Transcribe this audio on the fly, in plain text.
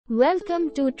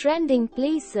Welcome to Trending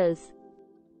Places.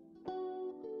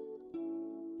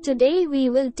 Today we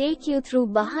will take you through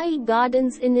Baha'i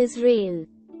gardens in Israel.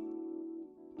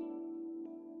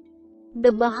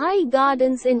 The Baha'i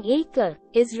Gardens in Acre,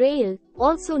 Israel,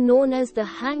 also known as the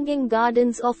Hanging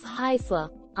Gardens of Haifa,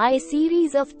 are a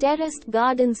series of terraced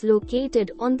gardens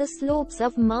located on the slopes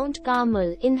of Mount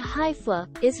Carmel in Haifa,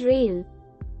 Israel.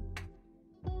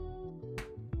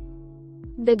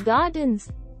 The gardens,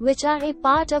 which are a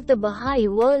part of the Baha'i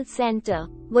World Center,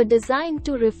 were designed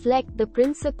to reflect the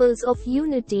principles of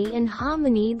unity and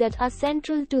harmony that are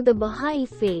central to the Baha'i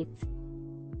faith.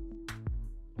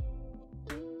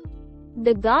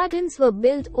 The gardens were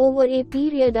built over a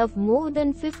period of more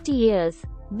than 50 years,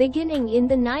 beginning in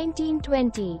the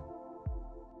 1920s.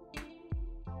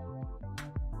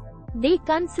 They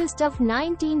consist of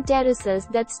 19 terraces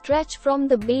that stretch from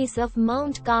the base of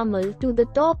Mount Carmel to the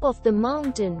top of the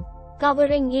mountain,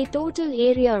 covering a total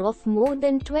area of more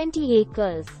than 20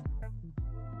 acres.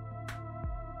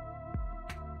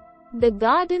 The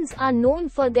gardens are known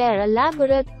for their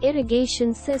elaborate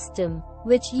irrigation system,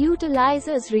 which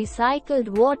utilizes recycled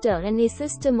water and a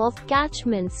system of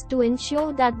catchments to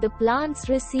ensure that the plants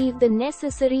receive the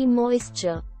necessary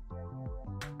moisture.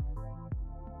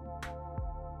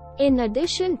 In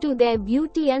addition to their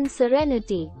beauty and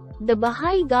serenity, the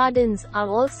Baha'i Gardens are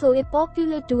also a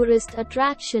popular tourist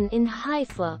attraction in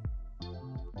Haifa.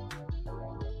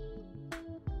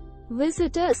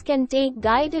 Visitors can take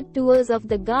guided tours of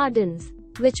the gardens,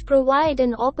 which provide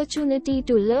an opportunity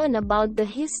to learn about the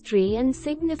history and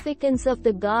significance of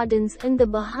the gardens in the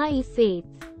Baha'i faith.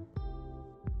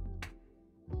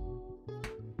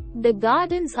 The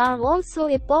gardens are also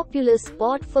a popular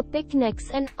spot for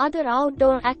picnics and other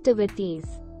outdoor activities.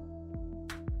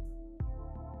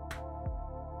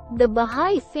 The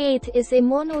Baha'i faith is a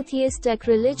monotheistic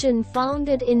religion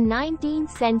founded in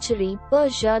 19th century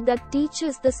Persia that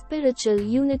teaches the spiritual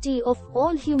unity of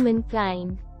all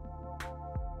humankind.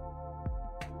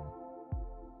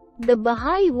 The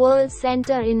Baha'i World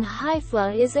Center in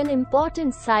Haifa is an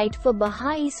important site for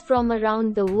Baha'is from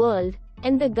around the world,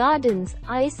 and the gardens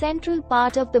are a central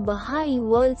part of the Baha'i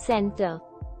World Center.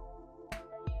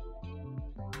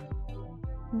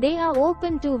 They are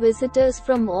open to visitors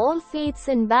from all faiths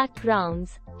and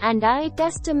backgrounds, and are a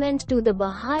testament to the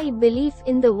Baha'i belief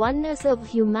in the oneness of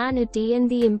humanity and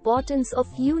the importance of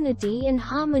unity and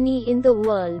harmony in the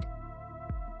world.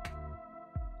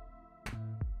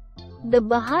 The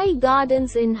Baha'i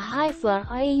Gardens in Haifa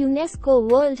are a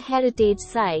UNESCO World Heritage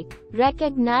Site,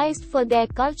 recognized for their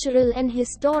cultural and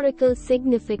historical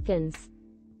significance.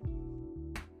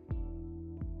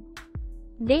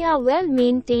 They are well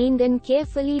maintained and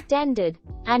carefully tended,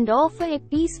 and offer a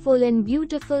peaceful and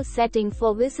beautiful setting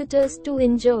for visitors to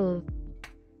enjoy.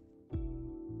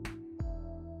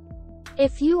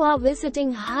 If you are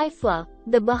visiting Haifa,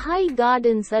 the Baha'i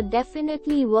Gardens are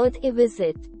definitely worth a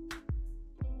visit.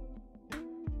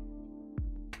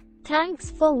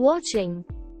 Thanks for watching.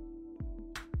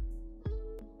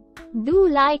 Do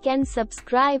like and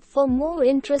subscribe for more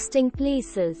interesting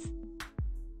places.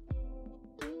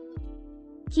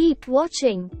 Keep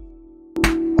watching.